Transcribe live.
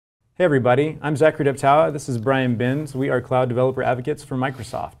Hey everybody, I'm Zachary Brian. This is Brian Binns. We are cloud developer advocates for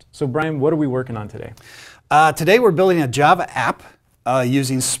Microsoft. So Brian, what are we working on today? Today we're building a Java app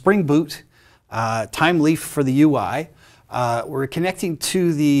using Spring Boot, Thymeleaf for the UI. We're connecting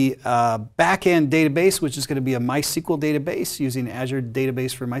to the backend database, which is going to be a MySQL database using Azure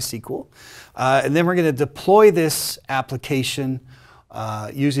Database for MySQL. And then we're going to deploy this application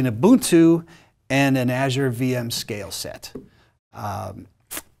using Ubuntu and an Azure VM scale set.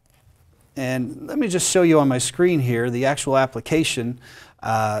 And let me just show you on my screen here the actual application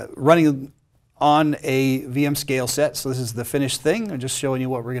running on a VM scale set. So this is the finished thing. I'm just showing you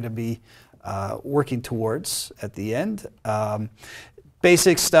what we're going to be working towards at the end.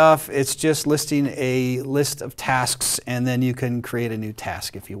 Basic stuff, it's just listing a list of tasks, and then you can create a new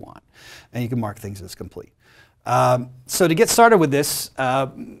task if you want. And you can mark things as complete. So to get started with this,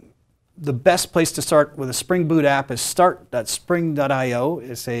 the best place to start with a Spring Boot app is start.spring.io.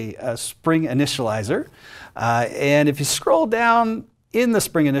 It's a Spring initializer. And if you scroll down in the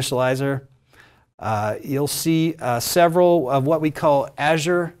Spring initializer, you'll see several of what we call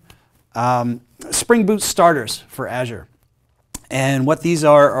Azure Spring Boot starters for Azure. And what these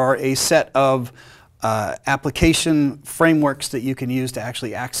are a set of application frameworks that you can use to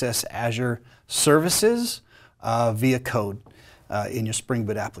actually access Azure services via code in your Spring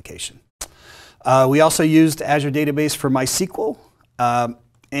Boot application. We also used Azure Database for MySQL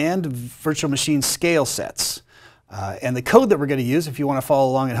and virtual machine scale sets. And the code that we're going to use, if you want to follow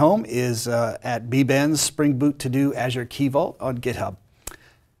along at home, is at backedn Spring Boot to do Azure Key Vault on GitHub.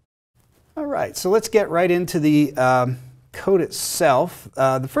 All right, so let's get right into the code itself.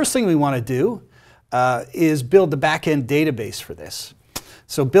 The first thing we want to do is build the backend database for this.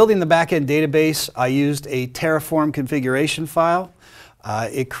 So building the backend database, I used a Terraform configuration file.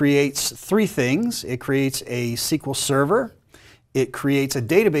 It creates three things. It creates a SQL server. It creates a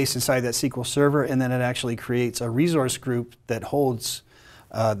database inside that SQL server, and then it actually creates a resource group that holds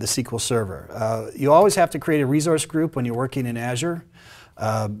the SQL server. You always have to create a resource group when you're working in Azure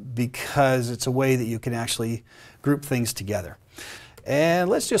because it's a way that you can actually group things together. And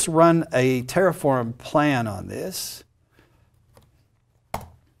let's just run a Terraform plan on this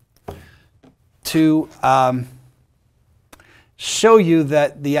to show you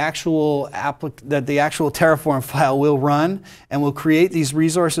that the actual Terraform file will run and will create these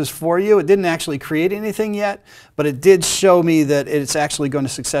resources for you. It didn't actually create anything yet, but it did show me that it's actually going to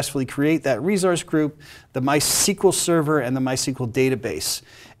successfully create that resource group, the MySQL server, and the MySQL database.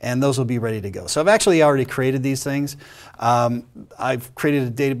 And those will be ready to go. So I've actually already created these things. I've created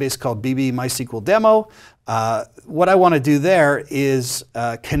a database called BB MySQL Demo. What I want to do there is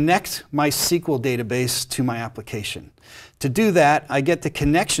connect MySQL database to my application. To do that, I get the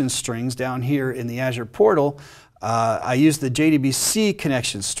connection strings down here in the Azure portal. I use the JDBC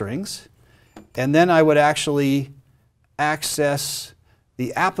connection strings, and then I would actually access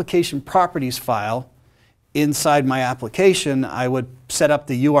the application properties file inside my application. I would set up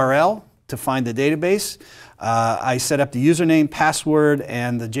the URL to find the database. I set up the username, password,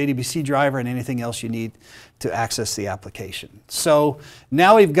 and the JDBC driver, and anything else you need to access the application. So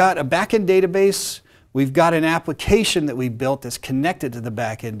now we've got a backend database. We've got an application that we built that's connected to the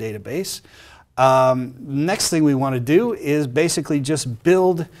backend database. Next thing we want to do is basically just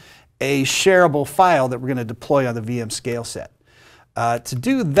build a shareable file that we're going to deploy on the VM scale set. To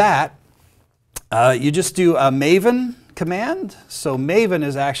do that, you just do a Maven command. So Maven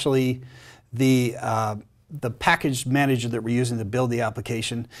is actually the package manager that we're using to build the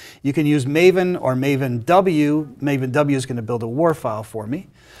application. You can use Maven or Maven W. Maven W is going to build a WAR file for me.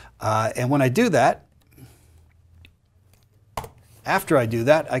 And when I do that, after I do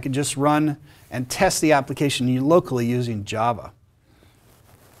that, I can just run and test the application locally using Java.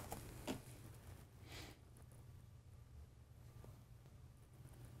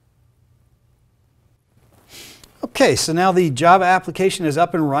 Okay, so now the Java application is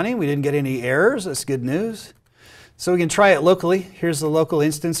up and running. We didn't get any errors. That's good news. So we can try it locally. Here's the local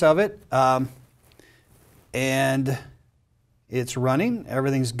instance of it. And it's running.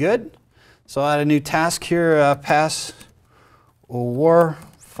 Everything's good. So I'll add a new task here, pass a WAR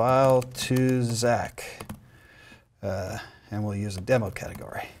file to Zach. And we'll use a demo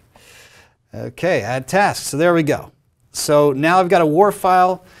category. Okay, add task. So there we go. So now I've got a WAR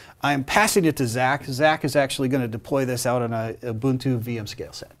file. I'm passing it to Zach. Zach is actually going to deploy this out on a Ubuntu VM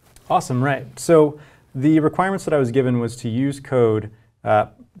scale set. Awesome, right. So the requirements that I was given was to use code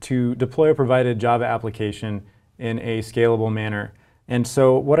to deploy a provided Java application in a scalable manner. And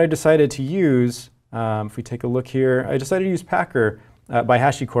so what I decided to use, if we take a look here, I decided to use Packer by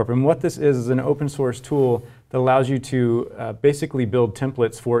HashiCorp. And what this is an open source tool that allows you to basically build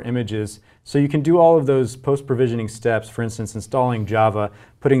templates for images. So you can do all of those post-provisioning steps, for instance, installing Java,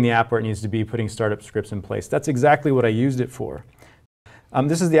 putting the app where it needs to be, putting startup scripts in place. That's exactly what I used it for.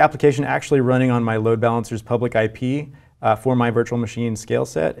 This is the application actually running on my load balancer's public IP for my virtual machine scale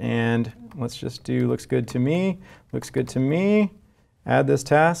set. And let's just do looks good to me, add this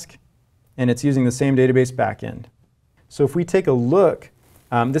task, and it's using the same database backend. So if we take a look,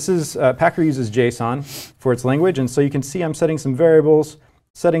 Packer uses JSON for its language, and so you can see I'm setting some variables,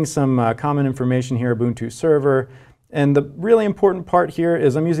 setting some common information here, Ubuntu server, and the really important part here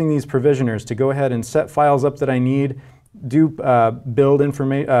is I'm using these provisioners to go ahead and set files up that I need, do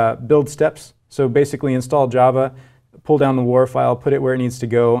build steps, so basically install Java, pull down the WAR file, put it where it needs to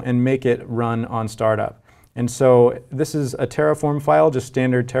go, and make it run on startup. And so this is a Terraform file, just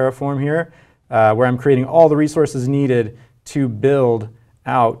standard Terraform here, where I'm creating all the resources needed to build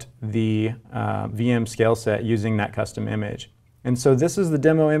out the VM scale set using that custom image. And so this is the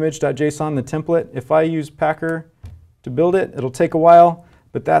demo image.json, the template. If I use Packer to build it, it'll take a while,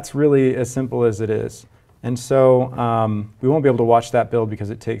 but that's really as simple as it is. And so we won't be able to watch that build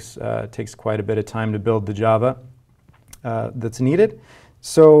because it takes quite a bit of time to build the Java that's needed.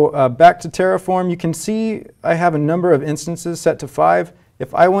 So back to Terraform, you can see I have a number of instances set to 5.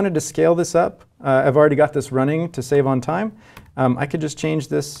 If I wanted to scale this up, I've already got this running to save on time. I could just change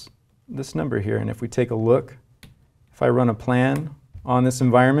this number here, and if we take a look, if I run a plan on this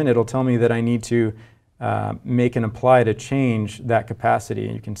environment, it'll tell me that I need to make an apply to change that capacity.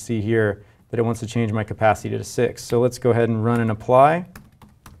 And you can see here that it wants to change my capacity to 6. So let's go ahead and run an apply.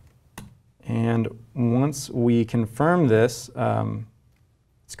 And once we confirm this,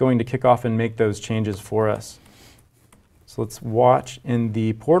 it's going to kick off and make those changes for us. So let's watch in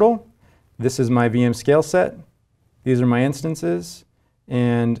the portal. This is my VM scale set. These are my instances.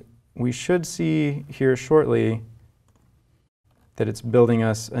 And we should see here shortly that it's building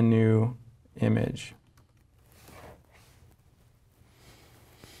us a new image.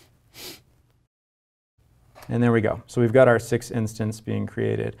 And there we go. So we've got our 6th instance being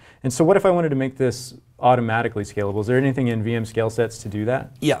created. And so what if I wanted to make this automatically scalable? Is there anything in VM scale sets to do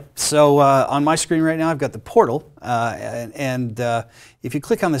that? Yeah. So on my screen right now, I've got the portal. If you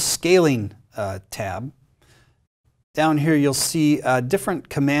click on the scaling tab, down here you'll see different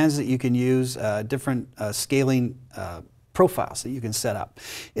commands that you can use, different scaling profiles that you can set up.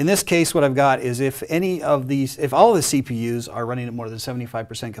 In this case, what I've got is if all of the CPUs are running at more than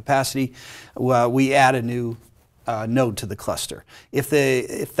 75% capacity, we add a new node to the cluster. If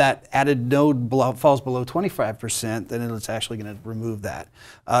that added node falls below 25%, then it's actually going to remove that.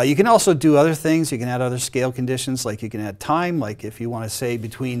 You can also do other things. You can add other scale conditions, like you can add time, like if you want to say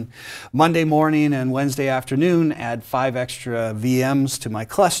between Monday morning and Wednesday afternoon, add 5 extra VMs to my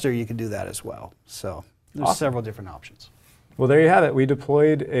cluster, you can do that as well. So there's awesome. Several different options. Well, there you have it. We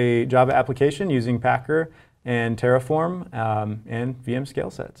deployed a Java application using Packer and Terraform and VM scale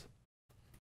sets.